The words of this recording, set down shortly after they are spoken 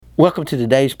Welcome to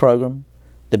today's program,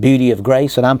 The Beauty of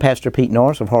Grace, and I'm Pastor Pete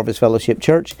Norris of Harvest Fellowship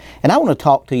Church, and I want to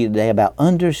talk to you today about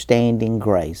understanding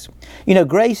grace. You know,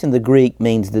 grace in the Greek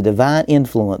means the divine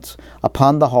influence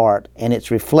upon the heart and its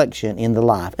reflection in the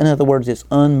life. In other words, it's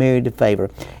unmerited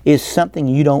favor. It's something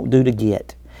you don't do to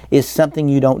get. It's something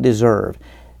you don't deserve.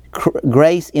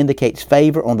 Grace indicates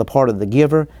favor on the part of the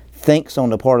giver, thanks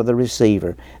on the part of the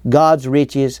receiver. God's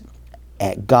riches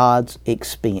at God's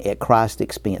expense, at Christ's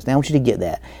expense. Now I want you to get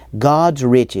that. God's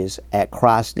riches at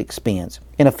Christ's expense.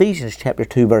 In Ephesians chapter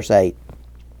 2, verse 8,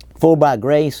 "For by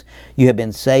grace you have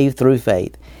been saved through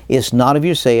faith. It's not of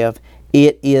yourself,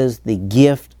 it is the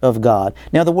gift of God."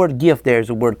 Now the word gift there is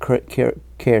the word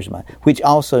charisma, which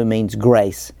also means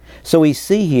grace. So we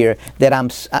see here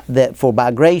that for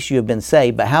by grace you have been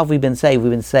saved. But how have we been saved? We've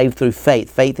been saved through faith.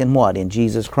 Faith in what? In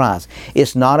Jesus Christ.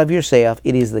 It's not of yourself.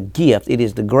 It is the gift. It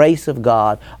is the grace of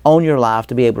God on your life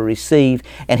to be able to receive.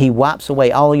 And He wipes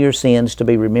away all your sins to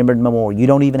be remembered no more. You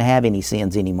don't even have any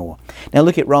sins anymore. Now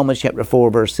look at Romans chapter 4,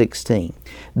 verse 16.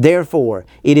 "Therefore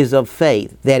it is of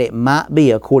faith, that it might be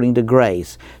according to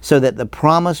grace, so that the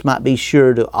promise might be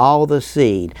sure to all the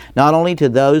seed, not only to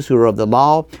those who are of the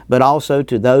law, but also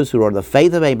to those who are the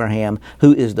faith of Abraham,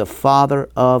 who is the father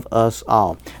of us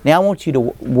all." Now I want you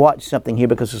to watch something here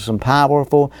because of some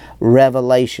powerful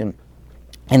revelation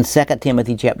in 2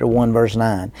 Timothy chapter 1, verse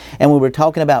 9. And we were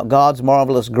talking about God's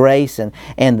marvelous grace and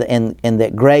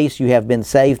that grace, you have been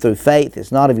saved through faith.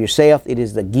 It's not of yourself. It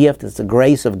is the gift. It's the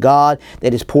grace of God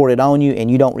that is poured on you, and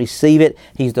you don't receive it.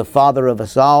 He's the Father of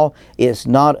us all. It's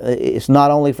not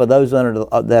only for those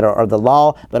that are the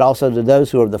law, but also to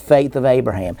those who are the faith of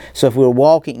Abraham. So if we're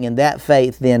walking in that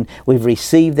faith, then we've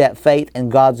received that faith, and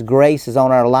God's grace is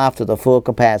on our life to the full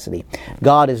capacity.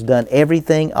 God has done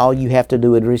everything. All you have to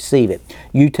do is receive it.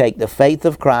 You take the faith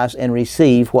of Christ and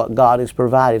receive what God has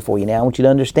provided for you. Now I want you to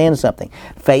understand something.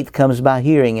 Faith comes by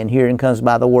hearing, and hearing comes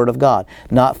by the Word of God.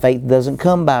 Not faith doesn't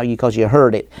come by you because you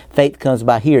heard it. Faith comes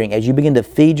by hearing. As you begin to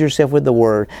feed yourself with the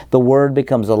Word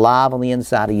becomes alive on the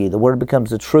inside of you. The Word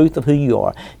becomes the truth of who you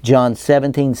are. John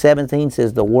 17:17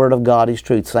 says the Word of God is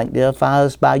truth. Sanctify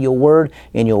us by your Word,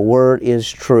 and your Word is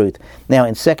truth. Now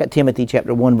in 2 Timothy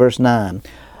chapter 1, verse 9,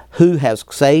 "Who has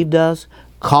saved us,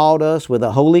 called us with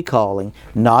a holy calling,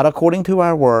 not according to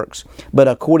our works, but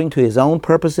according to His own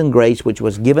purpose and grace, which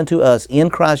was given to us in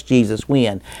Christ Jesus,"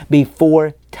 when?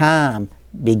 Before time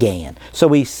began. So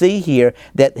we see here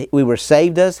that we were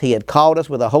saved us. He had called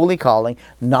us with a holy calling,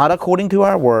 not according to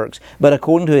our works, but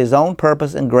according to His own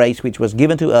purpose and grace, which was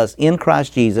given to us in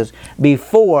Christ Jesus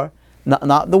before,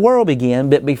 not the world began,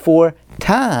 but before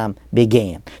time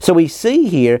began. So we see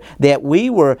here that we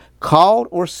were called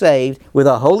or saved with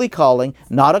a holy calling,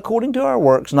 not according to our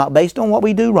works, not based on what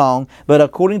we do wrong, but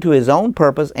according to His own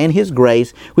purpose and His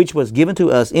grace, which was given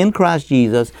to us in Christ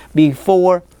Jesus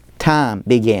before time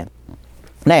began.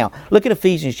 Now, look at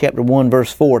Ephesians chapter 1,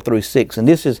 verse 4 through 6, and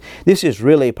this is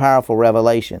really a powerful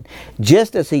revelation.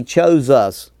 "Just as He chose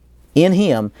us in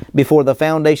Him before the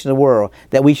foundation of the world,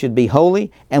 that we should be holy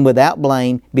and without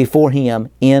blame before Him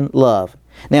in love."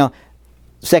 Now,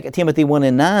 2 Timothy 1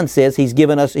 and 9 says He's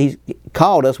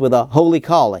called us with a holy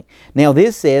calling. Now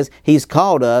this says He's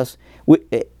called us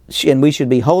and we should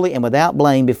be holy and without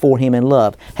blame before Him in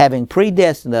love, having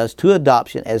predestined us to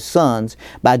adoption as sons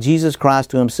by Jesus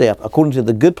Christ to Himself, according to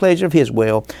the good pleasure of His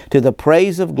will, to the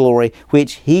praise of glory,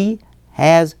 which He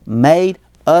has made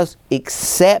us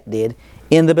accepted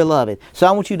in the Beloved. So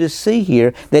I want you to see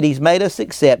here that He's made us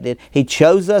accepted. He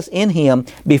chose us in Him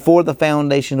before the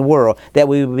foundation of the world, that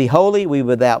we would be holy, we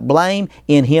would without blame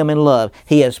in Him in love.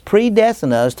 He has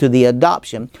predestined us to the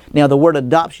adoption. Now the word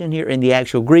adoption here in the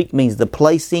actual Greek means the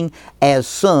placing as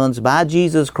sons by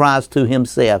Jesus Christ to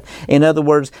Himself. In other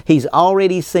words, He's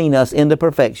already seen us into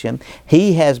perfection.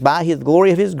 He has, by His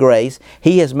glory of His grace,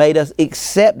 He has made us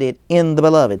accepted in the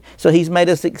Beloved. So He's made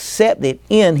us accepted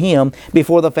in Him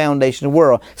before the foundation of the world.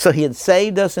 So He had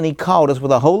saved us and He called us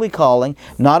with a holy calling,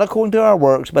 not according to our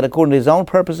works, but according to His own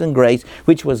purpose and grace,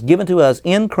 which was given to us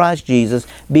in Christ Jesus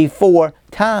before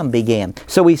time began.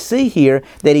 So we see here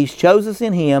that He's chosen us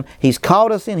in Him, He's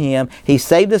called us in Him, He's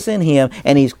saved us in Him,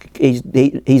 and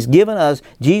He's given us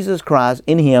Jesus Christ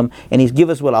in Him, and He's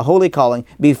given us with a holy calling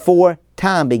before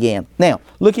time began. Now,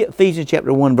 look at Ephesians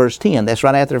chapter 1, verse 10. That's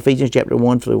right after Ephesians chapter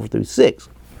 1 through 6.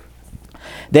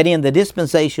 "That in the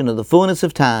dispensation of the fullness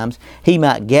of times He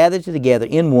might gather together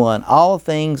in one all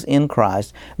things in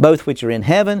Christ, both which are in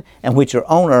heaven and which are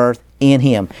on earth in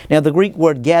Him." Now the Greek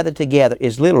word "gather together"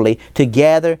 is literally to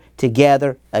gather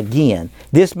together again.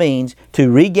 This means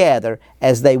to regather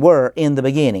as they were in the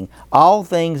beginning. All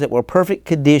things that were perfect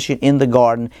condition in the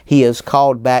garden, He has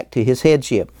called back to His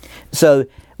headship. So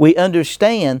we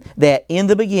understand that in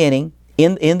the beginning,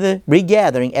 in the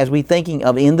regathering, as we thinking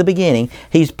of in the beginning,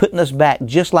 He's putting us back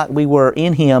just like we were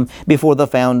in Him before the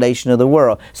foundation of the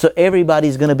world. So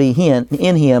everybody's going to be in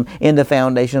Him in the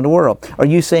foundation of the world. Are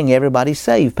you saying everybody's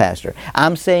saved, Pastor?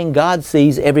 I'm saying God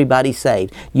sees everybody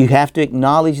saved. You have to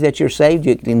acknowledge that you're saved.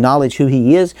 You have to acknowledge who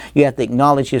He is. You have to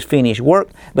acknowledge His finished work.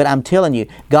 But I'm telling you,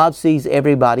 God sees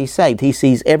everybody saved. He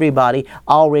sees everybody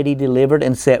already delivered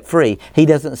and set free. He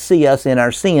doesn't see us in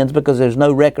our sins because there's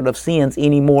no record of sins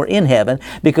anymore in heaven,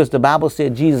 because the Bible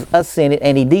said Jesus ascended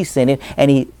and He descended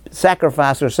and He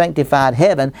sacrificed or sanctified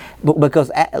heaven, because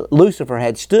Lucifer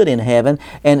had stood in heaven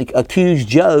and accused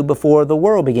Job before the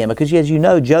world began. Because as you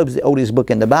know, Job's the oldest book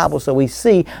in the Bible, so we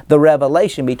see the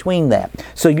revelation between that.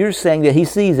 So you're saying that He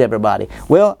sees everybody.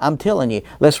 Well, I'm telling you,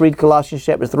 let's read Colossians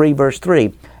chapter 3, verse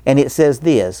 3. And it says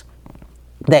this,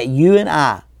 that you and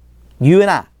I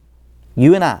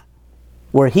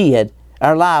were hid,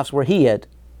 our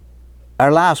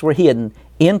lives were hid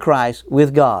in Christ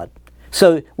with God.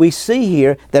 So we see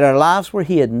here that our lives were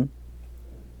hidden.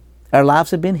 Our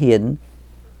lives have been hidden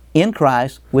in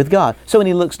Christ with God. So when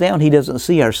He looks down, He doesn't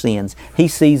see our sins. He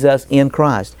sees us in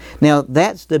Christ. Now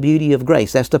that's the beauty of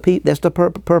grace. That's the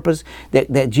purpose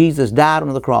that Jesus died on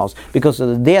the cross. Because of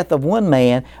the death of one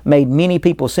man made many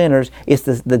people sinners. It's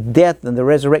the death and the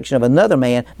resurrection of another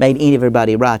man made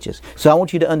everybody righteous. So I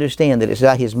want you to understand that it's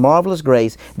by His marvelous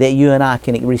grace that you and I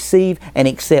can receive and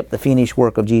accept the finished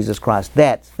work of Jesus Christ.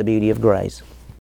 That's the beauty of grace.